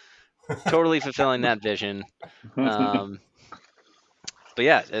conversation. Totally fulfilling that vision. But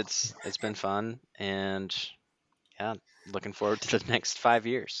yeah, it's been fun, and yeah, looking forward to the next 5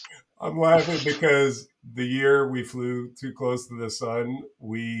 years. I'm laughing because the year we flew too close to the sun,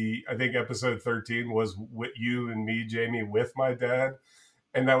 I think episode 13 was with you and me, Jamie, with my dad.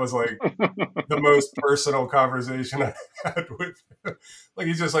 And that was like the most personal conversation I had with him. Like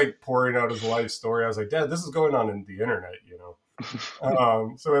he's just like pouring out his life story. I was like, Dad, this is going on in the internet, you know.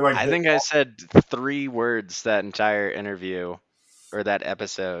 So it like I hit think I said 3 words that entire interview or that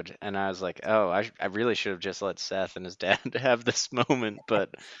episode, and I was like, oh, I really should have just let Seth and his dad have this moment,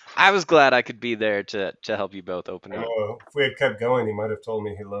 but I was glad I could be there to help you both open I up. know if we had kept going, he might have told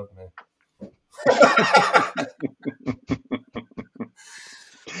me he loved me.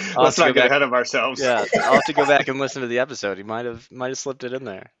 Let's not get ahead of ourselves. Yeah, I'll have to go back and listen to the episode. He might have slipped it in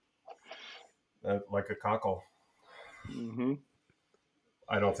there. Like a cockle. Mm-hmm.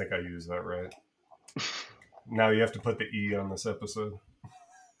 I don't think I used that right. Now you have to put the E on this episode.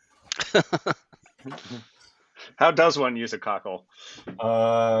 How does one use a cockle?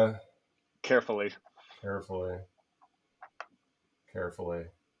 Carefully.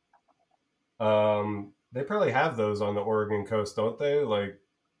 They probably have those on the Oregon coast, don't they? Like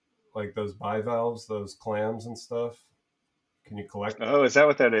those bivalves, those clams and stuff. Can you collect them? Oh, is that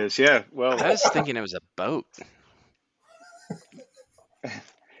what that is? Yeah. Well, I was thinking it was a boat.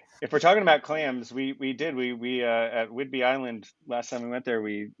 if we're talking about clams, we at Whidbey Island last time we went there,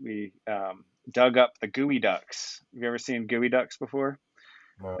 we dug up the gooey ducks. Have you ever seen gooey ducks before?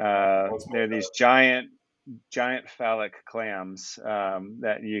 No. They're these giant phallic clams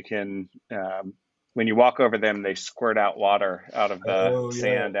that you can, when you walk over them, they squirt out water out of the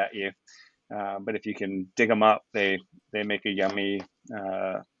sand at you. But if you can dig them up, they make a yummy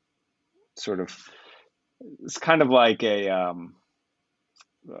sort of. It's kind of like a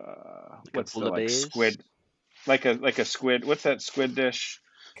what's the like squid, like a squid. What's that squid dish?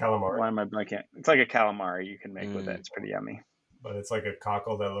 Calamari. Why am I blanking? It's like a calamari you can make with it. It's pretty yummy. But it's like a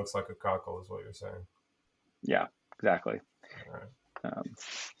cockle that looks like a cockle, is what you're saying. Yeah, exactly. All right.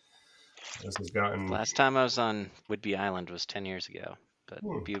 This has gotten. Last time I was on Whidbey Island was 10 years ago, but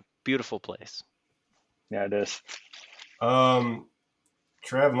beautiful place. Yeah, it is. Trav,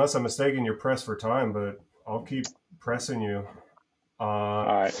 unless I'm mistaken, you're pressed for time, but I'll keep pressing you. All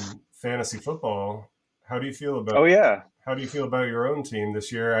right. Fantasy football. How do you feel about? Oh yeah. How do you feel about your own team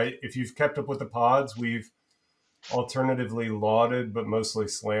this year? If you've kept up with the pods, we've alternatively lauded but mostly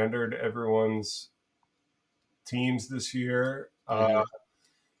slandered everyone's teams this year.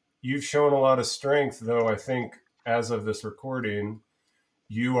 You've shown a lot of strength, though. I think as of this recording,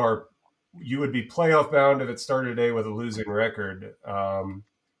 you would be playoff bound if it started today with a losing record.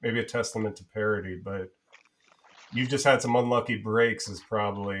 Maybe a testament to parity, but you've just had some unlucky breaks is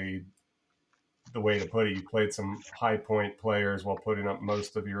probably the way to put it. You played some high point players while putting up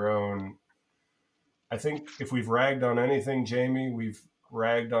most of your own. I think if we've ragged on anything, Jamie, we've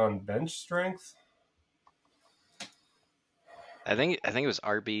ragged on bench strength. I think it was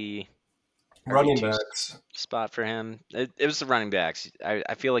RB running backs spot for him. It was the running backs.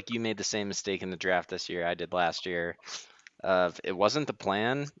 I feel like you made the same mistake in the draft this year I did last year. It wasn't the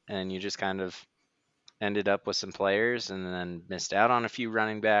plan, and you just kind of ended up with some players and then missed out on a few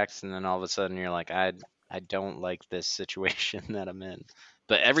running backs, and then all of a sudden you're like, I don't like this situation that I'm in.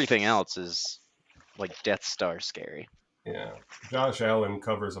 But everything else is like Death Star scary. Yeah. Josh Allen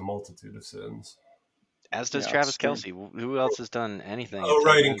covers a multitude of sins. As does Travis Kelce. Who else has done anything? Oh,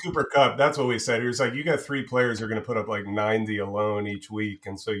 right. And Cooper Kupp. That's what we said. He was like, you got 3 players who are going to put up like 90 alone each week.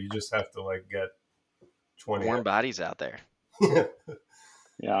 And so you just have to like get 20 warm bodies out there.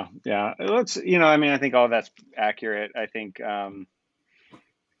 Yeah. Let's, I think all that's accurate. I think the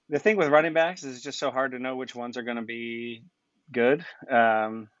thing with running backs is it's just so hard to know which ones are going to be good.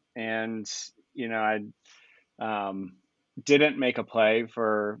 And, I didn't make a play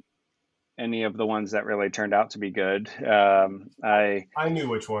for any of the ones that really turned out to be good. I knew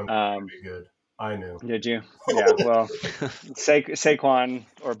which one would be good. I knew. Did you? Yeah. Well, Saquon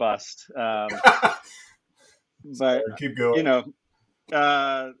or bust. But keep going.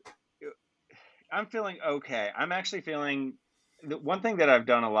 I'm feeling okay. I'm actually feeling the one thing that I've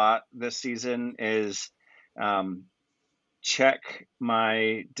done a lot this season is check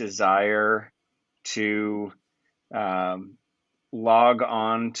my desire to log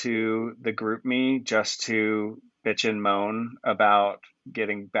on to the GroupMe just to bitch and moan about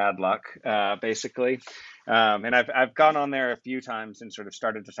getting bad luck, basically. And I've gone on there a few times and sort of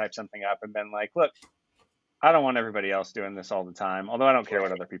started to type something up and been like, look, I don't want everybody else doing this all the time, although I don't care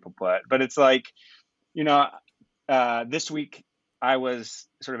what other people put. But it's like, this week I was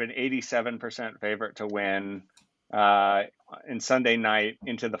sort of an 87% favorite to win in Sunday night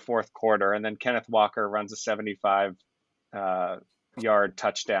into the fourth quarter. And then Kenneth Walker runs a 75 yard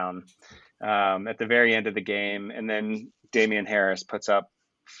touchdown at the very end of the game. And then Damian Harris puts up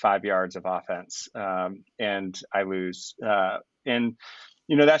 5 yards of offense and I lose. And,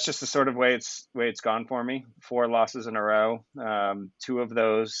 that's just the sort of way it's gone for me. 4 losses in a row. 2 of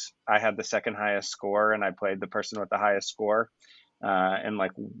those, I had the second highest score, and I played the person with the highest score, and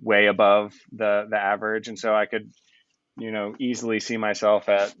like way above the average. And so I could, easily see myself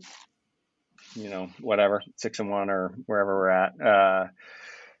at, whatever, 6-1 or wherever we're at.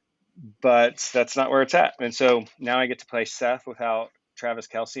 But that's not where it's at. And so now I get to play Seth without Travis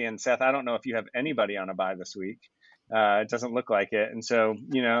Kelce. And Seth, I don't know if you have anybody on a bye this week. It doesn't look like it. And so,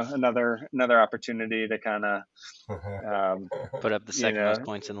 another opportunity to kind of, Put up the second most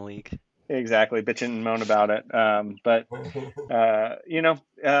points in the league. exactly, bitch and moan about it. But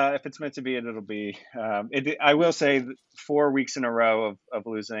if it's meant to be, it'll be. I will say 4 weeks in a row of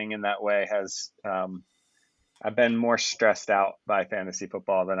losing in that way has. I've been more stressed out by fantasy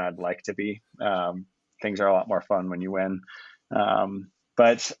football than I'd like to be. Things are a lot more fun when you win.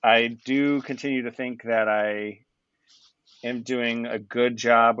 But I do continue to think that I am doing a good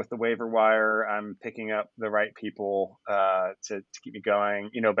job with the waiver wire. I'm picking up the right people to keep me going.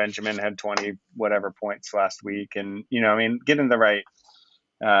 Benjamin had 20 whatever points last week, and getting the right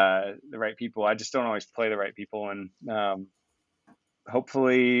people. I just don't always play the right people, and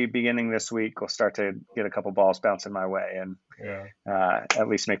hopefully beginning this week we'll start to get a couple balls bouncing my way and at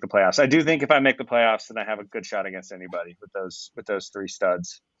least make the playoffs. I do think if I make the playoffs, then I have a good shot against anybody with those 3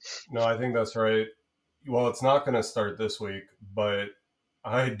 studs. No, I think that's right. Well, it's not going to start this week, but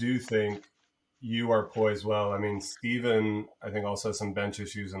I do think you are poised well. I mean, Steven, I think, also has some bench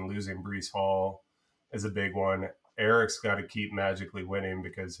issues, and losing Breece Hall is a big one. Eric's got to keep magically winning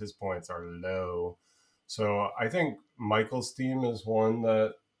because his points are low. So I think Michael's team is one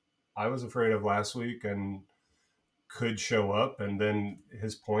that I was afraid of last week and could show up, and then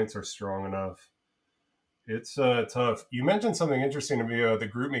his points are strong enough. It's tough. You mentioned something interesting to me about the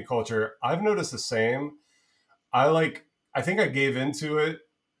GroupMe culture. I've noticed the same. I think I gave into it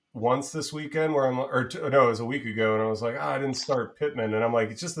once this weekend where it was a week ago, and I was like, I didn't start Pittman, and I'm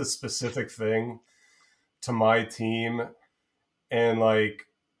like, it's just a specific thing to my team, and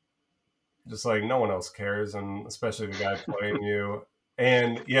just like no one else cares, and especially the guy playing you.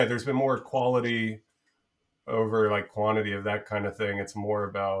 And yeah, there's been more quality over like quantity of that kind of thing. It's more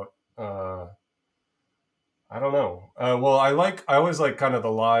about I don't know. Well, I always like kind of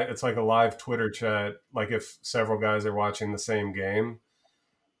the live. It's like a live Twitter chat. Like if several guys are watching the same game,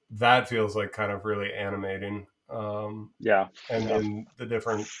 that feels like kind of really animating. Yeah. And then the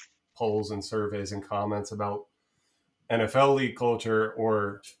different polls and surveys and comments about NFL league culture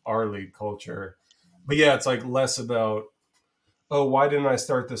or our league culture. But yeah, it's like less about, oh, why didn't I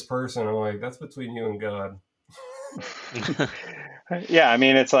start this person? I'm like, that's between you and God. Yeah, I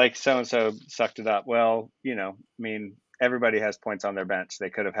mean, it's like so-and-so sucked it up. Well, everybody has points on their bench. They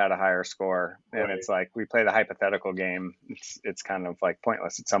could have had a higher score. And Right. It's like we play the hypothetical game. It's kind of like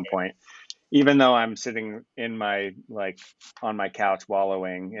pointless at some point. Even though I'm sitting in on my couch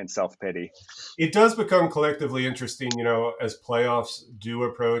wallowing in self-pity. It does become collectively interesting, as playoffs do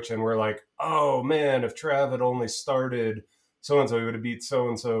approach, and we're like, oh man, if Trav had only started so-and-so, he would have beat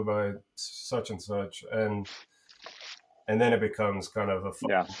so-and-so by such and such. And then it becomes kind of a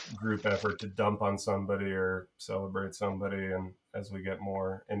group effort to dump on somebody or celebrate somebody, and as we get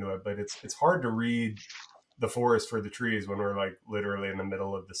more into it. But it's hard to read the forest for the trees when we're like literally in the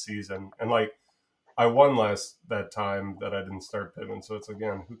middle of the season. And like I won that time that I didn't start Pittman, so it's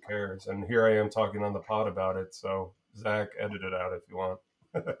again, who cares? And here I am talking on the pod about it. So Zach, edit it out if you want.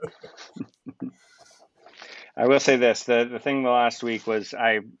 I will say this: the thing the last week was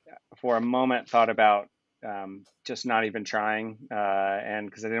I, for a moment, thought about just not even trying, and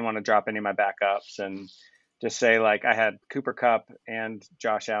because I didn't want to drop any of my backups and just say like I had Cooper Kupp and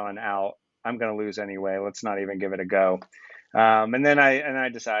Josh Allen out. I'm going to lose anyway. Let's not even give it a go. And then I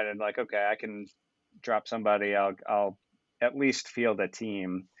decided like, okay, I can drop somebody. I'll at least field a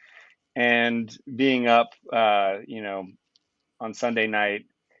team. And being up, on Sunday night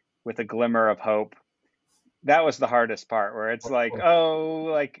with a glimmer of hope, that was the hardest part. Where it's like,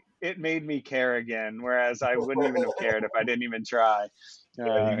 it made me care again, whereas I wouldn't even have cared if I didn't even try.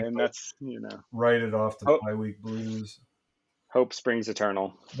 And that's write it off the bye week blues. Hope springs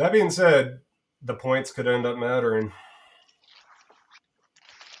eternal. That being said, the points could end up mattering.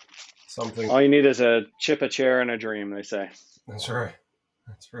 Something. All you need is a chip, a chair, and a dream. They say. That's right.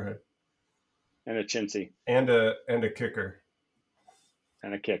 That's right. And a chintzy. And a kicker.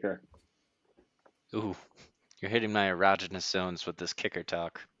 And a kicker. Ooh, you're hitting my erogenous zones with this kicker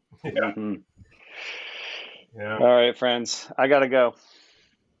talk. Yeah. Mm-hmm. Yeah. All right, friends. I gotta go.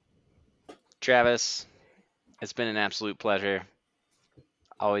 Travis, it's been an absolute pleasure.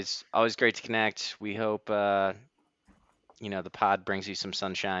 Always great to connect. We hope the pod brings you some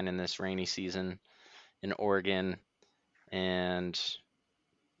sunshine in this rainy season in Oregon, and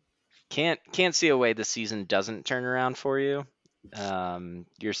can't see a way the season doesn't turn around for you.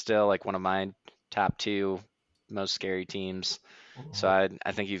 You're still like one of my top 2 most scary teams. So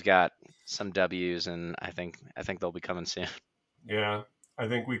I think you've got some W's, and I think they'll be coming soon. Yeah, I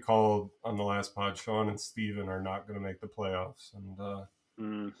think we called on the last pod, Sean and Steven are not going to make the playoffs.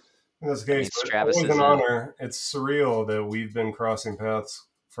 And in this case, it's always an honor. It's surreal that we've been crossing paths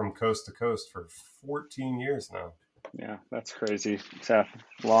from coast to coast for 14 years now. Yeah, that's crazy. It's a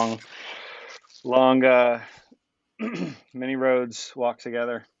long, many roads walked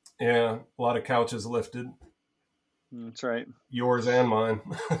together. Yeah, a lot of couches lifted. That's right. Yours and mine.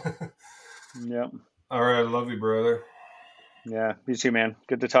 Yep. All right, I love you, brother. Yeah, you too, man.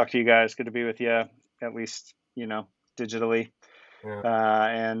 Good to talk to you guys. Good to be with you, at least, digitally.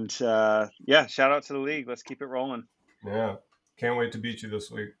 Yeah. Shout out to the league. Let's keep it rolling. Yeah, can't wait to beat you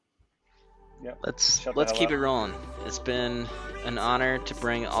this week. Yep. Let's keep it rolling. It's been an honor to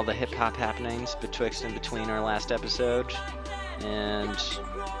bring all the hip hop happenings betwixt and between our last episode, and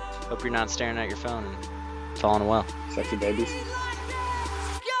hope you're not staring at your phone and falling well. Sexy babies.